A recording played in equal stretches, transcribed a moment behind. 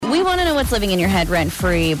you want to know what's living in your head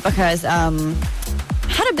rent-free? Because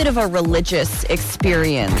had a bit of a religious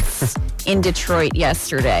experience in Detroit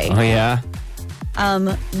yesterday. Oh, yeah?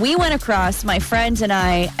 We went across, my friend and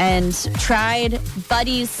I, and tried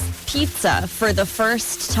Buddy's Pizza for the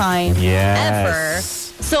first time ever.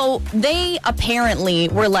 So they apparently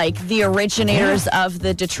were like the originators of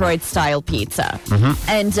the Detroit style pizza.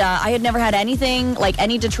 And I had never had anything like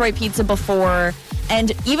any Detroit pizza before.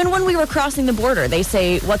 And even when we were crossing the border, they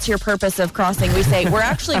say, "What's your purpose of crossing?" We say, "We're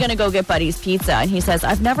actually going to go get Buddy's Pizza." And he says,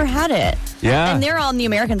 "I've never had it." Yeah. And they're on the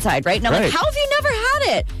American side, right? And I'm like, "How have you never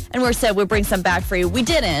had it?" And we're said, "We'll bring some back for you." We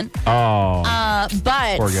didn't. Oh.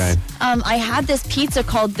 But poor guy. I had this pizza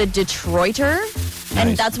called the Detroiter.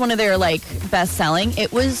 And that's one of their, like, best-selling.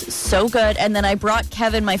 It was so good. And then I brought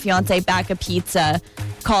Kevin, my fiance, back a pizza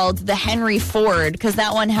called the Henry Ford, because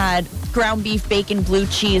that one had ground beef, bacon, blue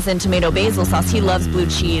cheese, and tomato basil sauce. He loves blue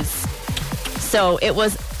cheese. So it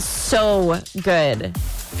was so good.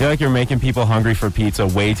 I feel like you're making people hungry for pizza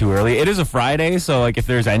way too early. It is a Friday, so like if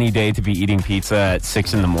there's any day to be eating pizza at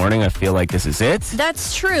 6 in the morning, I feel like this is it.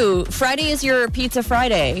 That's true. Friday is your Pizza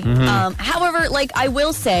Friday. However, like I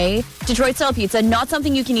will say, Detroit style pizza, not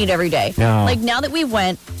something you can eat every day. No. Like now that we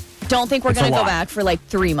went, don't think we're going to go back for like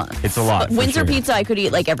 3 months. It's a lot. But Windsor pizza I could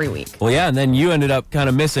eat like every week. Well, yeah, and then you ended up kind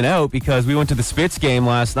of missing out because we went to the Spitz game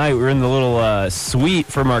last night. We were in the little suite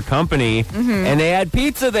from our company, and they had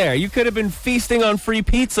pizza there. You could have been feasting on free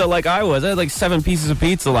pizza like I was. I had like 7 pieces of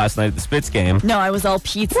pizza last night at the Spitz game. No, I was all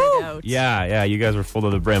pizza out. Yeah, you guys were full to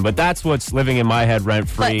the brim. But that's what's living in my head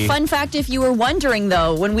rent-free. But fun fact, if you were wondering,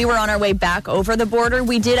 though, when we were on our way back over the border,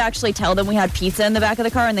 we did actually tell them we had pizza in the back of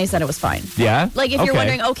the car, and they said it was fine. Yeah? Like, if you're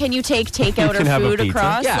wondering, can you take takeout or food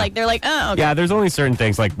across? Yeah. Like, they're like, oh, okay. Yeah, there's only certain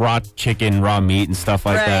things like raw chicken, raw meat, and stuff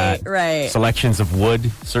like that. Right. Selections of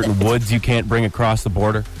wood, certain woods you can't bring across the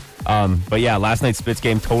border. But yeah, last night's Spitz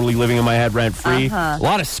game, totally living in my head rent-free. A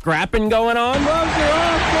lot of scrapping going on. Gloves are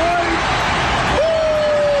off,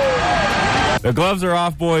 boys! The gloves are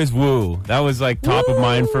off, boys. Woo. That was like top of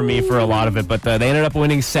mind for me for a lot of it. But they ended up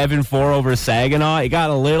winning 7-4 over Saginaw. It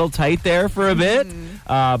got a little tight there for a bit.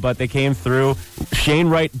 But they came through. Shane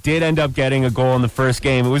Wright did end up getting a goal in the first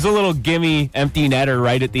game. It was a little gimme empty netter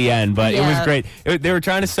right at the end, but it was great. They were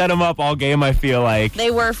trying to set him up all game, I feel like.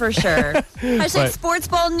 They were for sure. Hashtag sports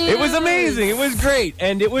ball news. It was amazing. It was great.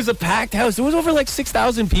 And it was a packed house. It was over like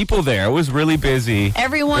 6,000 people there. It was really busy.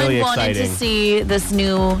 Everyone really wanted to see this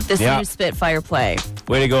new Spitfire play.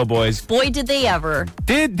 Way to go, boys. Boy, did they ever.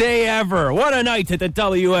 Did they ever. What a night at the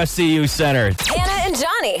WSCU Center. Hannah and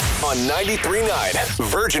Johnny. On 93.9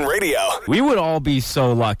 Virgin Radio. We would all be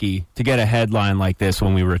so lucky to get a headline like this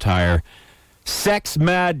when we retire.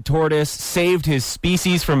 Sex-mad tortoise saved his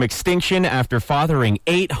species from extinction after fathering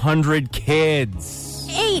 800 kids.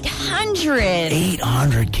 800?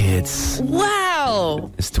 800 kids.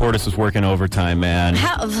 Wow. This tortoise was working overtime, man.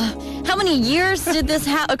 How many years did this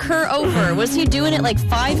occur over? Was he doing it like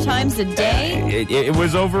 5 times a day? It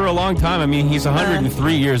was over a long time. I mean, he's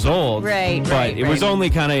 103 years old. But it was only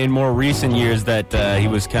kind of in more recent years that he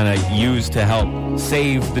was kind of used to help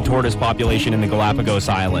save the tortoise population in the Galapagos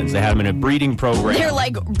Islands. They had him in a breeding program. They're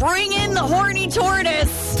like, bring in the horny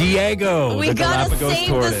tortoise. Diego, we the gotta Galapagos save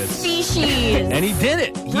tortoise. the species. And he did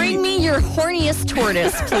it. Bring me your horniest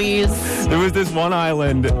tortoise, please. There was this one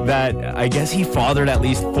island that I guess he fathered at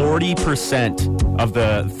least 40% of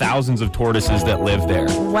the thousands of tortoises that live there.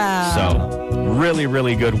 Wow. So, really,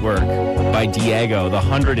 really good work by Diego, the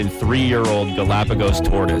 103-year-old Galapagos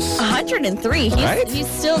tortoise. 103? He's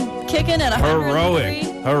still kicking at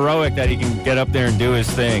 103? Heroic that he can get up there and do his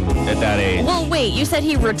thing at that age. Well, wait, you said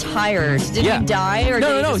he retired. Did he die? Or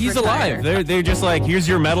No, he's alive. They're just like, here's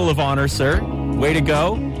your Medal of Honor, sir. Way to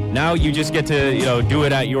go. Now you just get to, do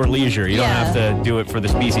it at your leisure. You don't have to do it for the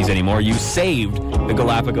species anymore. You saved the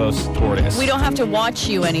Galapagos tortoise. We don't have to watch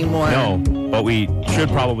you anymore. No, but we should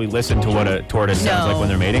probably listen to what a tortoise sounds like when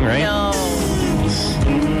they're mating, right? No.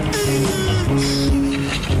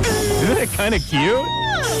 Isn't it kind of cute?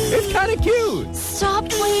 It's kind of cute. Stop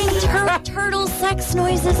playing turtle sex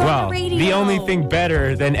noises on the radio. The only thing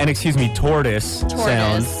better than, tortoise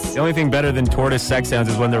sounds, the only thing better than tortoise sex sounds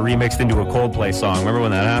is when they're remixed into a Coldplay song. Remember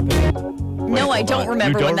when that happened? No, I don't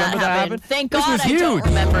remember when that happened. Thank God I don't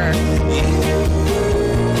remember.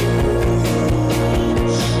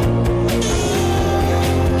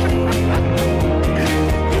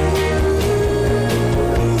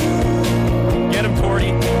 Get him,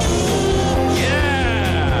 Torty.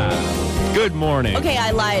 Good morning. Okay,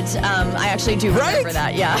 I lied. I actually do remember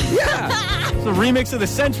that, yeah. Yeah. It's the remix of the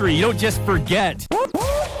century. You don't just forget.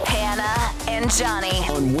 Hannah and and Johnny.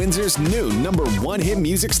 On Windsor's new #1 hit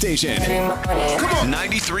music station. Come on.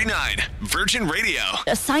 93.9 Virgin Radio.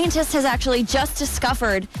 A scientist has actually just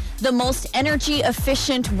discovered the most energy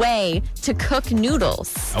efficient way to cook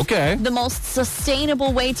noodles. Okay. The most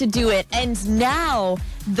sustainable way to do it. And now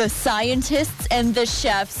the scientists and the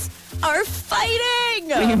chefs are fighting.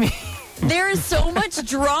 What do you mean? There is so much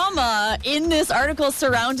drama in this article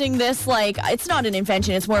surrounding this. Like, it's not an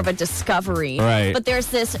invention, it's more of a discovery. Right. But there's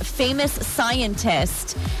this famous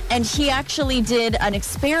scientist, and he actually did an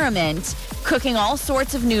experiment cooking all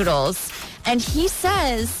sorts of noodles. And he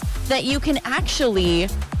says that you can actually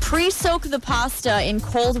pre-soak the pasta in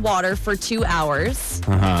cold water for 2 hours.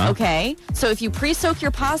 Okay? So if you pre-soak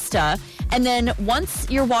your pasta, and then once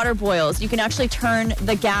your water boils, you can actually turn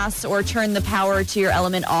the gas or turn the power to your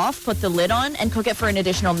element off, put the lid on, and cook it for an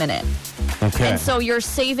additional minute. Okay. And so you're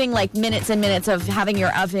saving like minutes and minutes of having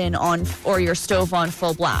your oven on or your stove on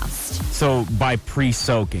full blast. So by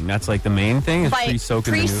pre-soaking, that's like the main thing? Is By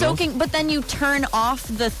pre-soaking the noodles? pre-soaking, but then you turn off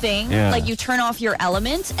the thing, Yeah. like you turn off your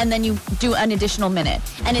element, and then you do an additional minute.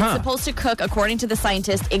 And it's supposed to cook, according to the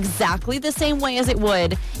scientist, exactly the same way as it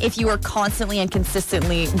would if you were constantly and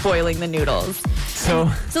consistently boiling the noodles. So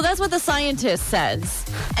So that's what the scientist says.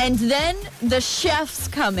 And then the chefs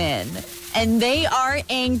come in. And they are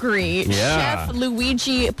angry. Yeah. Chef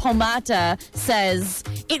Luigi Pomata says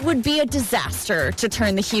it would be a disaster to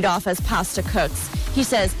turn the heat off as pasta cooks. He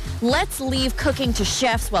says, let's leave cooking to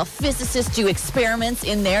chefs while physicists do experiments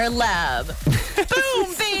in their lab.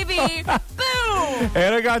 Boom, baby! Boom!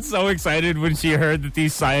 Anna got so excited when she heard that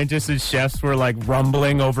these scientists and chefs were like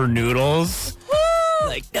rumbling over noodles.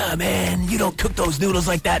 Like, nah, man, you don't cook those noodles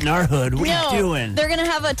like that in our hood. What are you doing? They're going to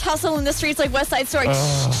have a tussle in the streets like West Side Story.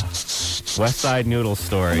 West Side Noodle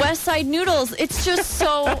Story. West Side Noodles. It's just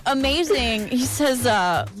so amazing. He says,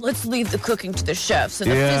 let's leave the cooking to the chefs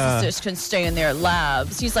and the physicists can stay in their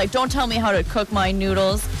labs. He's like, don't tell me how to cook my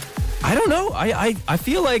noodles. I don't know. I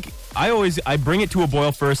feel like I bring it to a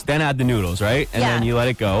boil first, then add the noodles, right? And then you let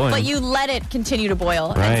it go. And But you let it continue to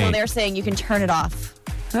boil. Right. And so they're saying you can turn it off.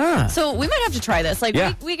 So we might have to try this. Like,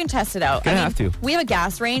 we can test it out. Gonna have to. We have a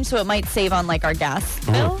gas range, so it might save on, like, our gas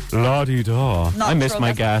bill. La-di-da. I miss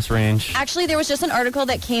my gas range. Actually, there was just an article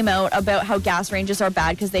that came out about how gas ranges are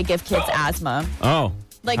bad because they give kids asthma. Oh.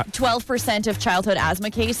 Like 12% of childhood asthma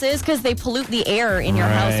cases because they pollute the air in your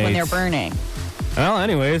house when they're burning. Well,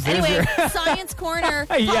 anyways, there's Anyway, your Science Corner.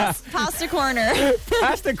 Pasta Corner.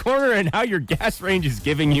 Pasta Corner and how your gas range is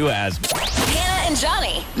giving you asthma. Hannah and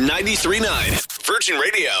Johnny. 93.9 Virgin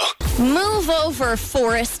Radio. Move over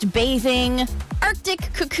forest bathing. Arctic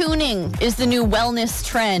cocooning is the new wellness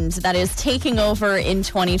trend that is taking over in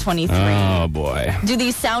 2023. Oh, boy. Do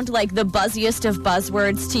these sound like the buzziest of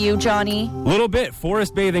buzzwords to you, Johnny? Little bit.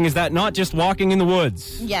 Forest bathing, is that not just walking in the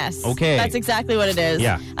woods? Yes. Okay. That's exactly what it is.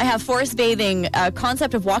 Yeah. I have forest bathing, a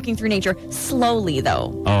concept of walking through nature slowly,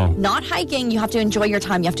 though. Oh. Not hiking. You have to enjoy your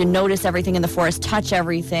time. You have to notice everything in the forest, touch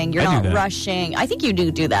everything. You're I do not that. rushing. I think you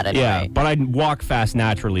do that anyway. Yeah, but I walk fast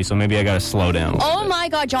naturally, so maybe I got to slow down. Oh my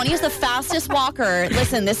God, Johnny is the fastest walker.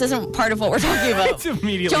 Listen, this isn't part of what we're talking about. It's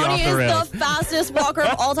immediately Johnny off the rails. is the fastest walker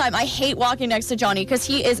of all time. I hate walking next to Johnny because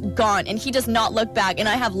he is gone and he does not look back. And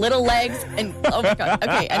I have little legs and oh my God.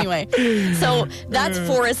 Okay, anyway. So that's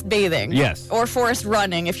forest bathing. Yes. Or forest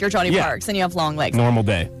running if you're Johnny Parks and you have long legs. Normal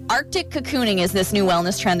day. Arctic cocooning is this new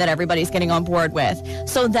wellness trend that everybody's getting on board with.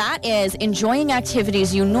 So that is enjoying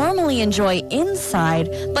activities you normally enjoy inside,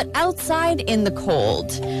 but outside in the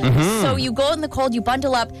cold. So you go in the cold, you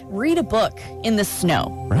bundle up, read a book in the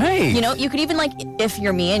snow. Right. You know, you could even, like, if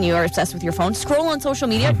you're me and you are obsessed with your phone, scroll on social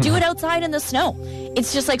media, do it outside in the snow.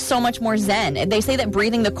 It's just like so much more zen. They say that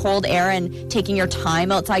breathing the cold air and taking your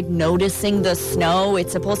time outside, noticing the snow,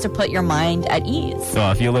 it's supposed to put your mind at ease. So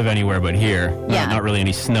if you live anywhere but here, not really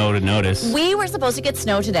any snow to notice. We were supposed to get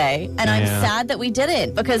snow today, and I'm sad that we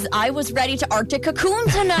didn't because I was ready to Arctic cocoon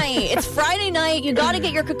tonight. It's Friday night. You got to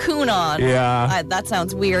get your cocoon on. Yeah. That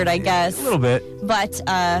sounds weird, I guess. A little bit. But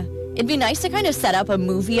it'd be nice to kind of set up a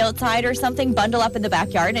movie outside or something, bundle up in the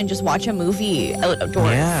backyard, and just watch a movie outdoors.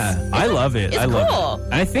 Yeah, I love it. It's I love cool. it.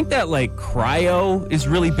 And I think that like cryo is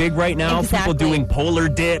really big right now. Exactly. People doing polar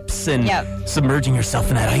dips and submerging yourself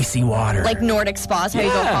in that icy water. Like Nordic spas, how you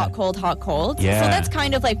go hot, cold, hot, cold. Yeah. So that's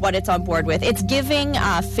kind of like what it's on board with. It's giving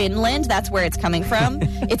Finland. That's where it's coming from.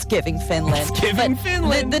 It's giving Finland. It's giving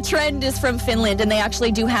Finland. The trend is from Finland, and they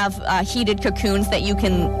actually do have heated cocoons that you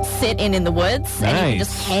can sit in the woods, and you can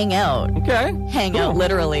just hang out. Okay. Hang out,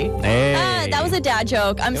 literally. Hey. That was a dad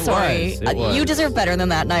joke. I'm sorry. It was. You deserve better than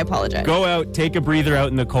that, and I apologize. Go out, take a breather out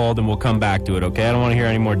in the cold, and we'll come back to it, okay? I don't want to hear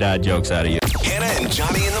any more dad jokes out of you. Hannah and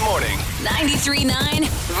Johnny in the morning. 93.9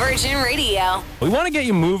 Virgin Radio. We want to get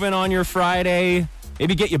you moving on your Friday.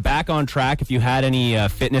 Maybe get you back on track if you had any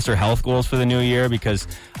fitness or health goals for the new year, because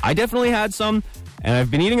I definitely had some. And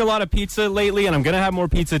I've been eating a lot of pizza lately, and I'm going to have more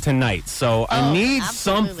pizza tonight. So I need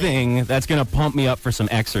something that's going to pump me up for some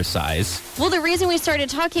exercise. Well, the reason we started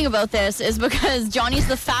talking about this is because Johnny's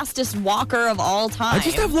the fastest walker of all time. I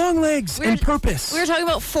just have long legs and purpose. We were talking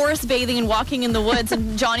about forest bathing and walking in the woods,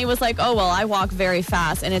 and Johnny was like, oh, well, I walk very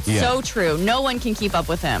fast. And it's so true. No one can keep up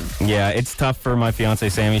with him. Yeah, it's tough for my fiance,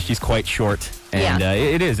 Sammy. She's quite short. And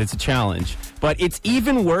it is. It's a challenge. But it's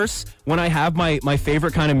even worse when I have my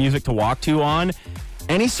favorite kind of music to walk to on.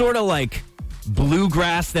 Any sort of like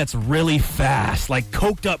bluegrass that's really fast, like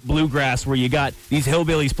coked up bluegrass where you got these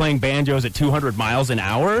hillbillies playing banjos at 200 miles an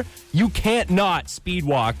hour. You can't not speed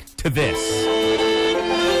walk to this.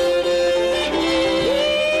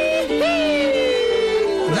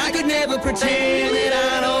 I could never pretend that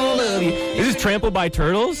I don't love you. This is Trampled by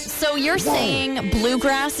Turtles. So you're saying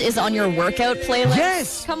bluegrass is on your workout playlist?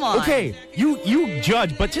 Yes. Come on. Okay, you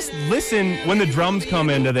judge, but just listen when the drums come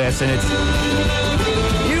into this, and it's...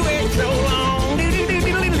 You ain't so long.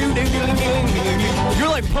 You're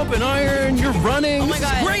like pumping iron, you're running. Oh my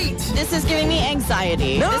God. Great. This is giving me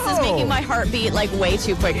anxiety. No. This is making my heart beat like way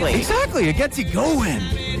too quickly. Exactly. It gets you going.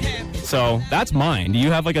 So that's mine. Do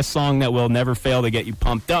you have like a song that will never fail to get you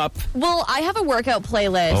pumped up? Well, I have a workout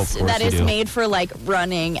playlist that is made for like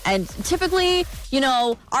running, and typically,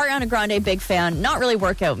 Ariana Grande, big fan, not really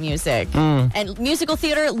workout music. And musical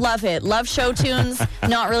theater, love it. Love show tunes,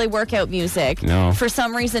 not really workout music. No. For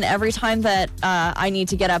some reason, every time that I need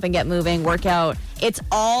to get up and get moving, workout, it's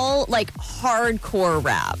all like hardcore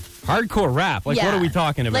rap. Hardcore rap? Like, what are we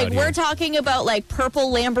talking about Like, we're talking about, like,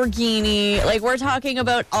 Purple Lamborghini. Like, we're talking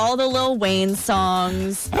about all the Lil Wayne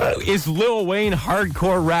songs. Is Lil Wayne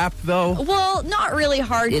hardcore rap, though? Well, not really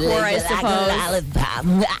hardcore, I suppose.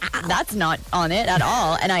 That's not on it at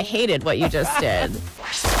all, and I hated what you just did.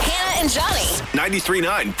 Hannah and Johnny.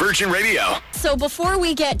 93.9 Virgin Radio. So before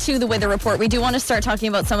we get to the weather report, we do want to start talking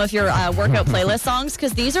about some of your workout playlist songs,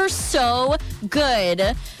 because these are so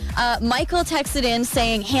good. Michael texted in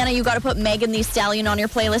saying, Hannah, you got to put Megan Thee Stallion on your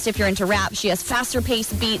playlist if you're into rap. She has faster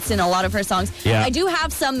paced beats in a lot of her songs. Yeah. I do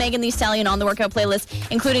have some Megan Thee Stallion on the workout playlist,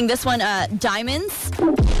 including this one, Diamonds.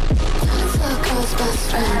 Okay.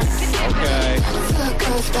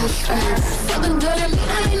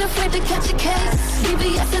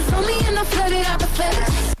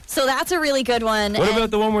 So that's a really good one. What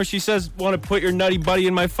about the one where she says, want to put your nutty buddy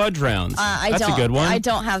in my fudge rounds? That's a good one. I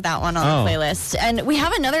don't have that one on the playlist. And we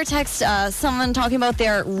have another text, someone talking about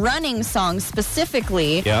their running songs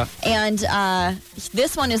specifically. Yeah. And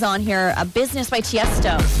this one is on here, Business by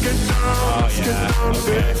Tiesto. Oh, yeah.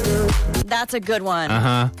 Okay. That's a good one.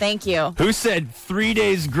 Uh-huh. Thank you. Who said 3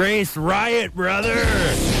 Days Grace Riot, brother?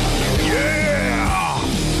 Yeah!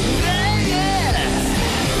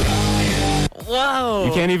 Whoa.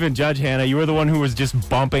 You can't even judge, Hannah. You were the one who was just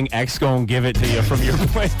bumping X Gon' Give It to You from your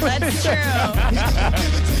place. That's true.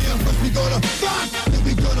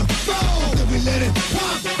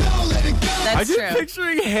 I'm just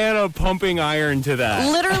picturing Hannah pumping iron to that.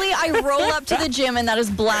 Literally, I roll up to the gym and that is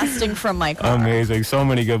blasting from my car. Amazing. So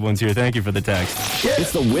many good ones here. Thank you for the text.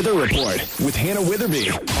 It's the Weather Report with Hannah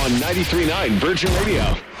Witherby on 93.9 Virgin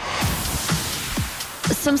Radio.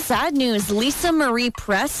 Some sad news. Lisa Marie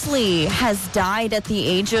Presley has died at the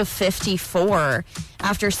age of 54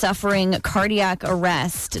 after suffering cardiac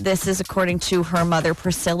arrest. This is according to her mother,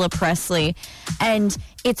 Priscilla Presley. And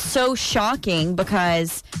it's so shocking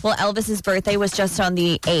because, well, Elvis's birthday was just on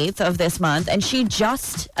the 8th of this month, and she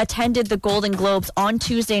just attended the Golden Globes on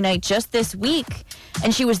Tuesday night just this week.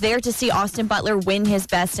 And she was there to see Austin Butler win his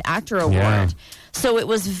Best Actor award. Yeah. So it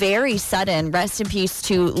was very sudden. Rest in peace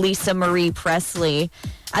to Lisa Marie Presley.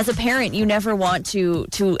 As a parent, you never want to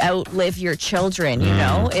outlive your children, you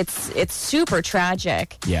know? It's super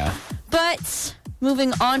tragic. Yeah. But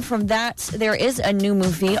moving on from that, there is a new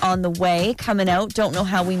movie on the way coming out. Don't know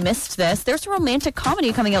how we missed this. There's a romantic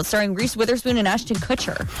comedy coming out starring Reese Witherspoon and Ashton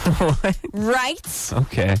Kutcher. What? Right?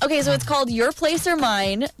 Okay. Okay, so it's called Your Place or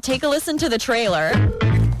Mine. Take a listen to the trailer.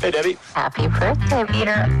 Hey, Debbie. Happy birthday,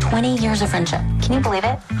 Peter. 20 years of friendship. Can you believe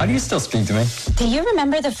it? How do you still speak to me? Do you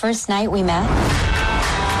remember the first night we met?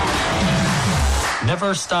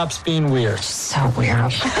 Never stops being weird. So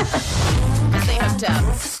weird. They have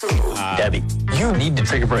depth. Debbie, you need to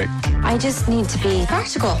take a break. I just need to be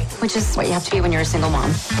practical, which is what you have to be when you're a single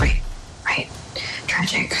mom. Right.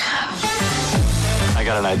 Tragic. I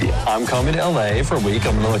got an idea. I'm coming to LA for a week.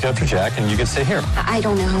 I'm going to look after Jack, and you can stay here. I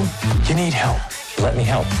don't know. You need help. Let me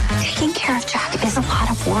help. Taking care of Jack is a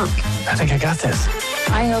lot of work. I think I got this.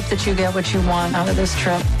 I hope that you get what you want out of this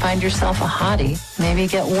trip. Find yourself a hottie. Maybe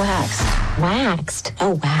get waxed. Waxed?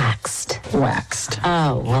 Oh, waxed. Waxed.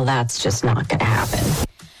 Oh, well, that's just not going to happen.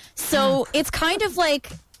 So it's kind of like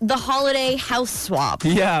the holiday house swap.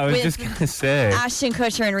 Yeah, I was with just going to say. Ashton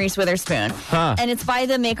Kutcher and Reese Witherspoon. Huh. And it's by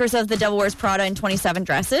the makers of The Devil Wears Prada and 27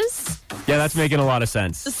 Dresses. Yeah, that's making a lot of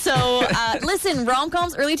sense. So, listen,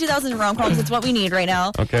 rom-coms, early 2000s rom-coms, it's what we need right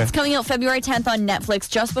now. Okay. It's coming out February 10th on Netflix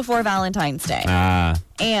just before Valentine's Day.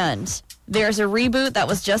 And there's a reboot that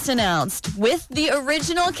was just announced with the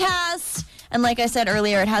original cast. And like I said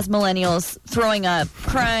earlier, it has millennials throwing up,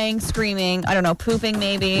 crying, screaming, I don't know, pooping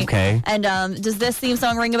maybe. Okay. And does this theme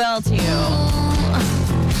song ring a bell to you?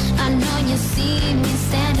 I know you see me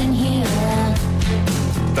standing here.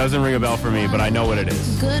 Doesn't ring a bell for me, but I know what it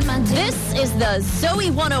is. This is the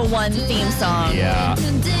Zoe 101 theme song. Yeah.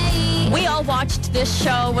 We all watched this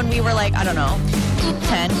show when we were like, I don't know,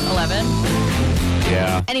 10, 11.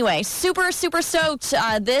 Yeah. Anyway, super, super stoked.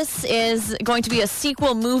 This is going to be a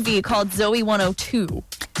sequel movie called Zoe 102.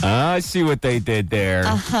 I see what they did there.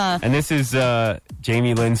 Uh-huh. And this is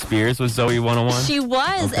Jamie Lynn Spears was Zoe 101? She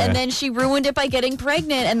was, Okay. and then she ruined it by getting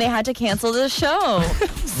pregnant, and they had to cancel the show.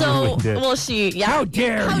 So, Ruined it. well, yeah. How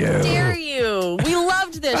dare you? How dare you? We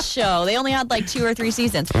loved this show. They only had like 2 or 3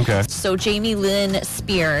 seasons. Okay. So Jamie Lynn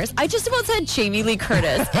Spears. I just about said Jamie Lee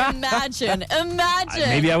Curtis. Imagine.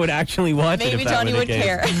 Maybe I would actually watch it Maybe if that Johnny were the would case.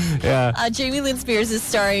 care. Yeah. Jamie Lynn Spears is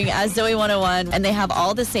starring as Zoe 101, and they have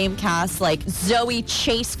all the same cast, like Zoe,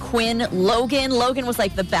 Chase, Quinn, Logan. Logan was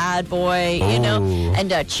like the bad boy, you know, Ooh.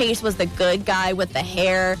 and Chase was the good guy with the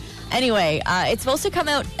hair. Anyway, it's supposed to come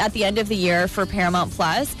out at the end of the year for Paramount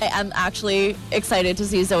Plus. I'm actually excited to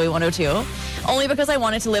see Zoe 102, only because I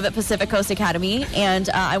wanted to live at Pacific Coast Academy, and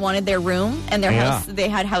I wanted their room and their house. They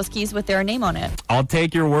had house keys with their name on it. I'll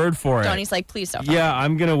take your word for it. Johnny's like, please stop. Yeah,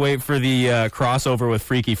 I'm going to wait for the crossover with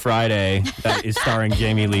Freaky Friday that is starring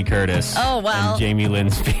Jamie Lee Curtis. Oh, wow. And Jamie Lynn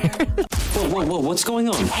Spears. Whoa, what's going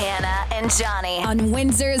on? Hannah and Johnny. On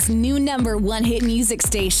Windsor's new #1 hit music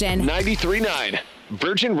station. 93.9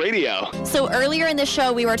 Virgin Radio. So earlier in the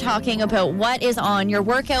show, we were talking about what is on your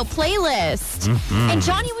workout playlist. And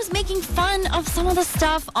Johnny was making fun of some of the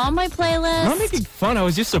stuff on my playlist. I'm not making fun. I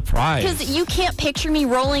was just surprised. Because you can't picture me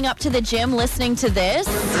rolling up to the gym listening to this.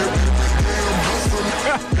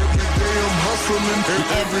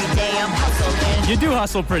 Every day I'm hustling. You do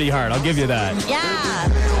hustle pretty hard. I'll give you that.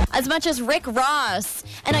 Yeah. As much as Rick Ross.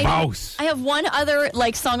 And I have one other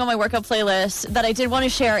song on my workout playlist that I did want to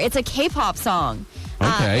share. It's a K-pop song.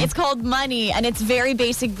 Okay. It's called Money, and it's very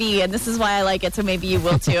basic V, and this is why I like it, so maybe you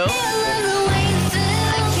will too.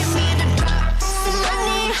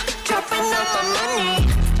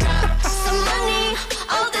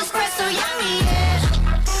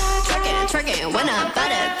 When I buy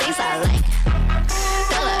the things I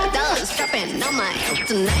like, dollars dropping on my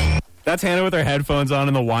tonight. That's Hannah with her headphones on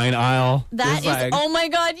in the wine aisle. That is, oh my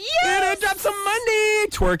God, yes! Drop some money!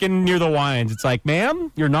 Twerking near the wines. It's like,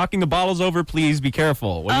 ma'am, you're knocking the bottles over. Please be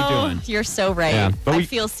careful. What are you doing? You're so right. Yeah, but I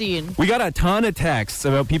feel seen. We got a ton of texts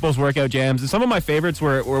about people's workout jams, and some of my favorites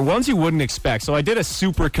were ones you wouldn't expect. So I did a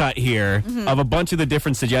super cut here of a bunch of the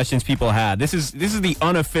different suggestions people had. This is the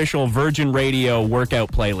unofficial Virgin Radio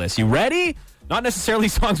workout playlist. You ready? Not necessarily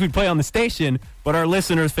songs we play on the station, but our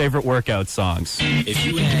listeners' favorite workout songs. If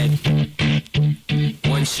you had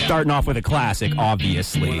one shot, starting off with a classic,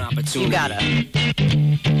 obviously. one opportunity, You gotta.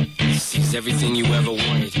 seize everything you ever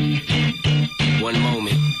wanted. One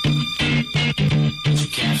moment that you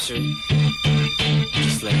captured,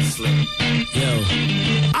 just let it slip.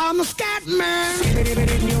 Yo, I'm a scat man.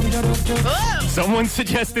 Someone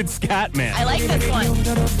suggested Scatman. I like this one.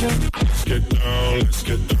 Let's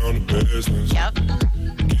get down to business. Yep.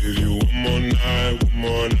 Give you one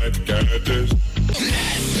more night to get this.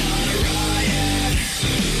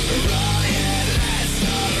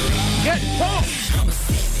 Get home.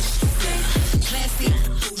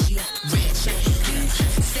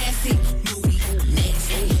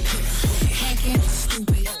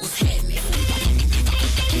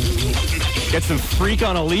 Get some Freak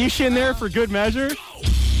on a Leash in there for good measure.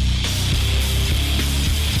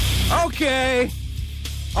 Okay.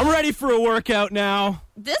 I'm ready for a workout now.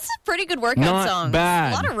 This is a pretty good workout Not song.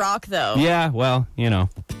 bad. A lot of rock, though. Yeah, well,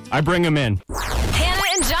 I bring them in. Hannah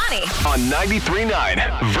and Johnny. Johnny. On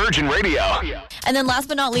 93.9 Virgin Radio. And then last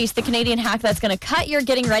but not least, the Canadian hack that's going to cut your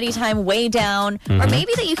getting ready time way down, or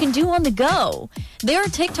maybe that you can do on the go. There are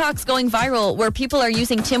TikToks going viral where people are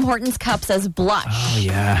using Tim Hortons cups as blush. Oh,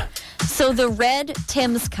 yeah. So the red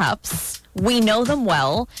Tim's cups, we know them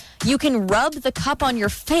well. You can rub the cup on your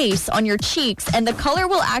face, on your cheeks, and the color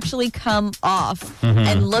will actually come off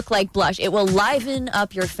and look like blush. It will liven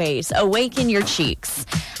up your face, awaken your cheeks.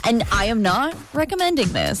 And I am not recommending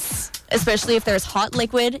this, especially if there's hot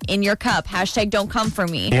liquid in your cup. Hashtag don't come for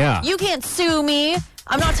me. Yeah. You can't sue me.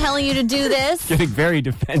 I'm not telling you to do this. Getting very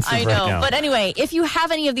defensive I know. right now. But anyway, if you have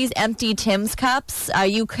any of these empty Tim's cups,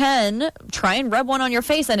 you can try and rub one on your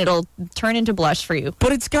face and it'll turn into blush for you.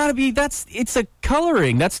 But it's got to be, it's a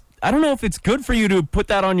coloring. I don't know if it's good for you to put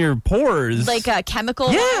that on your pores. Like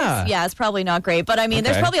chemical Yeah. ones? Yeah, it's probably not great. But I mean,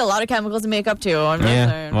 there's Okay. probably a lot of chemicals in makeup too.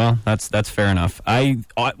 Well, that's fair enough.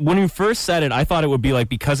 When you first said it, I thought it would be like,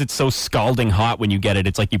 because it's so scalding hot when you get it,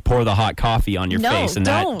 it's like you pour the hot coffee on your face and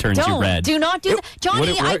that turns you red. Do not do that. Johnny, would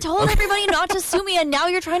it I work? told everybody not to sue me, and now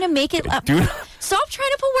you're trying to make it up. Stop trying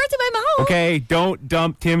to put words in my mouth. Okay, don't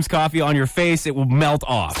dump Tim's coffee on your face. It will melt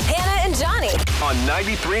off. Hannah and Johnny. On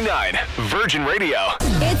 93.9 Virgin Radio.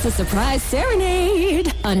 It's a surprise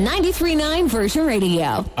serenade on 93.9 Virgin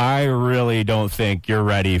Radio. I really don't think you're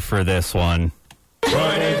ready for this one.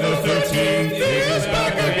 Friday the 13th is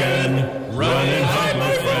back again. Run and hide,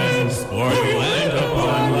 my friends, or you'll end up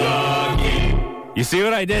unlucky. You see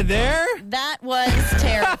what I did there? That was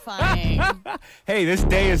terrifying. Hey, this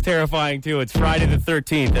day is terrifying too. It's Friday the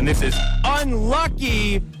 13th, and this is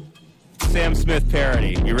Unlucky Sam Smith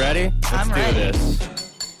parody. You ready? Let's do this.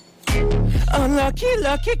 Unlucky,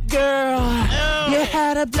 lucky girl. You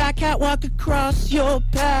had a black cat walk across your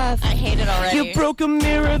path. I hate it already. You broke a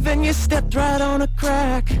mirror, then you stepped right on a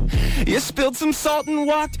crack. You spilled some salt and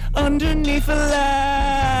walked underneath a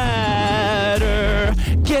ladder.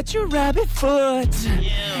 Get your rabbit foot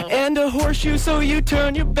and a horseshoe so you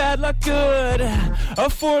turn your bad luck good. A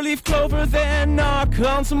 4-leaf clover, then knock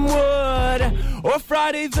on some wood. Or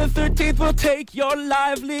Friday the 13th will take your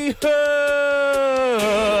livelihood.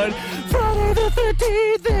 Friday the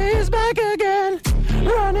 13th is back again.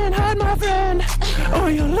 Run and hide, my friend, or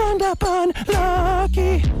you'll end up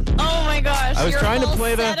unlucky. Oh my gosh. I was trying to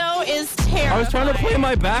play the- falsetto is terrifying. I was trying to play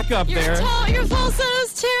my backup there. Your falsetto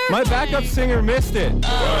is terrifying. My backup singer missed it.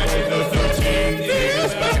 Friday the 13th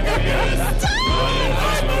is back again. Run and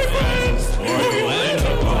hide, my friends, or you'll end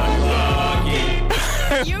up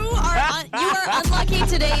unlucky. You are unlucky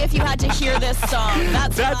today if you had to hear this song.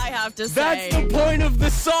 That's what I have to say. That's the point of the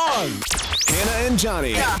song. Hannah and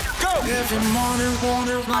Johnny.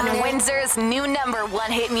 On Windsor's new #1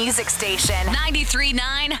 hit music station.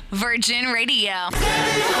 93.9 Virgin Radio.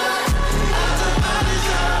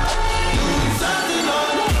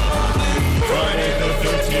 Friday the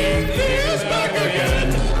 13th is back again.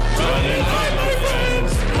 Run and hide, my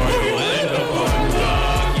friends, or you'll end up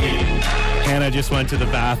unlucky. Hannah just went to the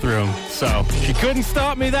bathroom, so she couldn't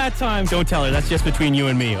stop me that time. Don't tell her. That's just between you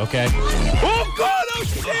and me, okay? Oh, God, oh,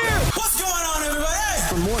 shit! What's going on, everybody?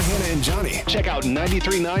 For more Hannah and Johnny, check out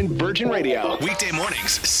 93.9 Virgin Radio. Weekday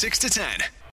mornings, 6 to 10.